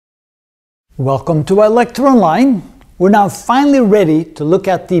Welcome to our lecture online. We're now finally ready to look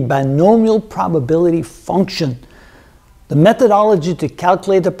at the binomial probability function, the methodology to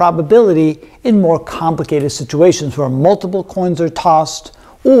calculate the probability in more complicated situations where multiple coins are tossed,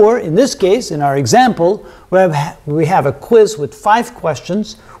 or in this case, in our example, we have a quiz with 5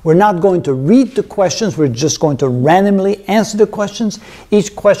 questions. We're not going to read the questions, we're just going to randomly answer the questions.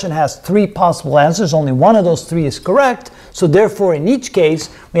 Each question has 3 possible answers, only one of those 3 is correct. So therefore, in each case,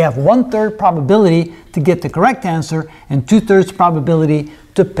 we have 1/3 probability to get the correct answer and 2/3 probability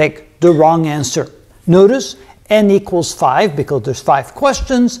to pick the wrong answer. Notice n equals 5 because there's 5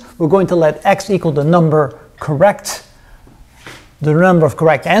 questions. We're going to let x equal the number of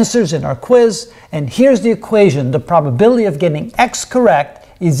correct answers in our quiz. And here's the equation. The probability of getting x correct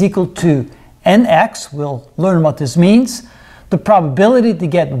is equal to nx. We'll learn what this means. The probability to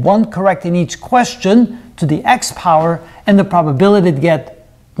get 1 correct in each question to the x power, and the probability to get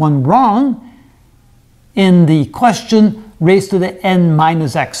 1 wrong in the question raised to the n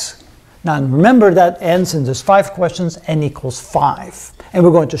minus x. Now remember that n, since there's 5 questions, n equals 5. And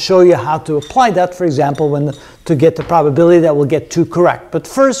we're going to show you how to apply that, for example, to get the probability that we'll get 2 correct. But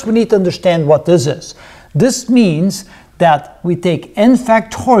first we need to understand what this is. This means that we take n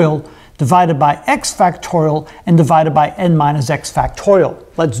factorial divided by x factorial and divided by n minus x factorial.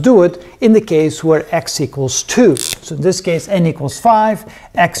 Let's do it in the case where x equals 2. So in this case, n equals 5,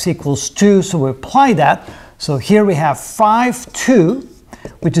 x equals 2, so we apply that. So here we have 5, 2,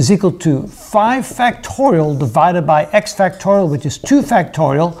 which is equal to 5 factorial divided by x factorial, which is 2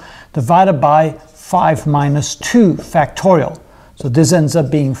 factorial, divided by 5 minus 2 factorial. So this ends up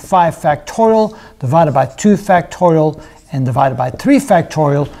being 5 factorial divided by 2 factorial and divided by 3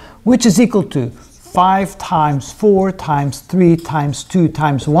 factorial, which is equal to 5 times 4 times 3 times 2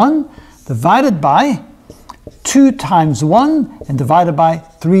 times 1 divided by 2 times 1 and divided by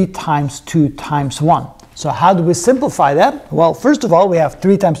 3 times 2 times 1. So how do we simplify that? Well, first of all, we have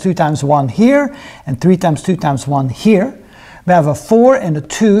 3 times 2 times 1 here and 3 times 2 times 1 here. We have a 4 and a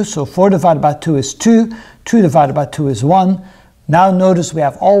 2, so 4 divided by 2 is 2, 2 divided by 2 is 1. Now notice we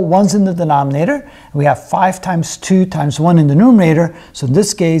have all 1's in the denominator. We have 5 times 2 times 1 in the numerator. So in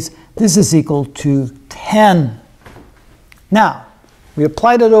this case, this is equal to 10. Now, we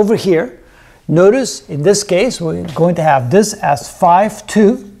apply that over here. Notice in this case, we're going to have this as 5,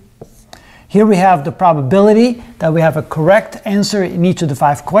 2. Here we have the probability that we have a correct answer in each of the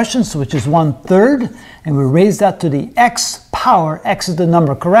 5 questions, which is 1/3. And we raise that to the x power. X is the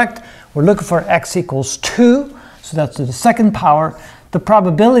number correct. We're looking for x equals 2. So that's to the 2nd power. The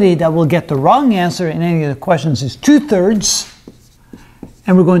probability that we'll get the wrong answer in any of the questions is 2/3.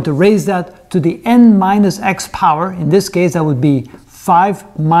 And we're going to raise that to the n minus x power. In this case, that would be 5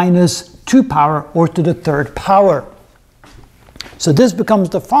 minus 2 power, or to the 3rd power. So this becomes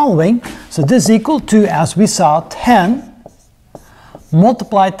the following. So this is equal to, as we saw, 10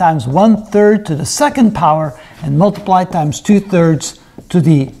 multiplied times 1/3 to the 2nd power and multiplied times 2/3 to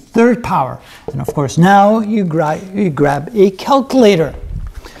the 3rd power. And of course now you grab a calculator.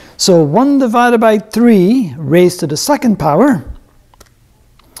 So 1 divided by 3 raised to the 2nd power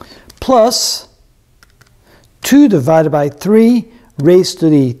plus 2 divided by 3 raised to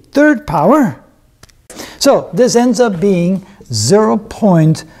the 3rd power. So this ends up being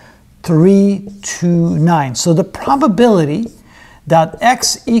 0.329. So the probability that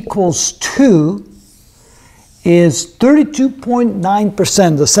x equals 2 is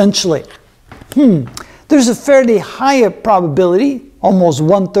 32.9% essentially. There's a fairly high probability, almost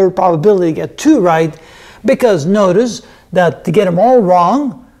 1/3 probability to get 2 right, because notice that to get them all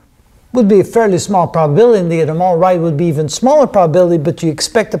wrong would be a fairly small probability, and to get them all right would be even smaller probability, but you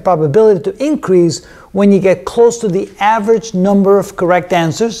expect the probability to increase when you get close to the average number of correct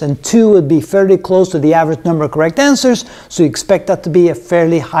answers, and 2 would be fairly close to the average number of correct answers, so you expect that to be a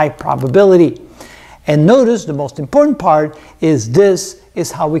fairly high probability. And notice the most important part is this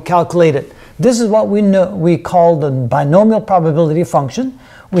is how we calculate it. This is what we call the binomial probability function.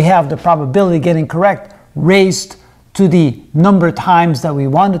 We have the probability getting correct raised to the number of times that we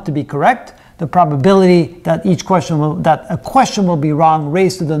want it to be correct, the probability that a question will be wrong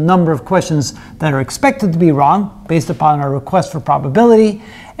raised to the number of questions that are expected to be wrong based upon our request for probability,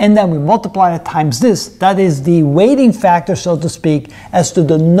 and then we multiply it times this. That is the weighting factor, so to speak, as to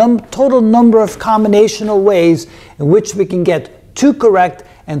the total number of combinational ways in which we can get 2 correct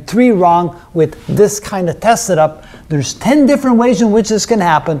and 3 wrong with this kind of test setup. There's 10 different ways in which this can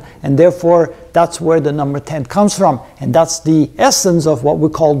happen, and therefore that's where the number 10 comes from. And that's the essence of what we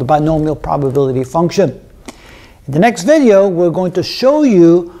call the binomial probability function. In the next video, we're going to show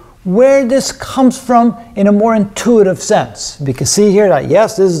you where this comes from in a more intuitive sense. We can see here that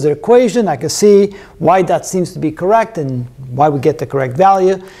yes, this is the equation. I can see why that seems to be correct and why we get the correct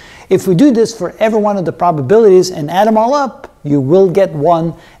value. If we do this for every one of the probabilities and add them all up, you will get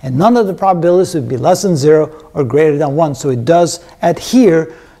 1, and none of the probabilities would be less than 0 or greater than 1. So it does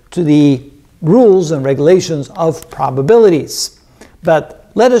adhere to the rules and regulations of probabilities.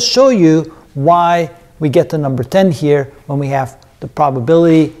 But let us show you why we get the number 10 here when we have the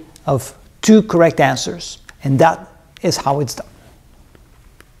probability of 2 correct answers. And that is how it's done.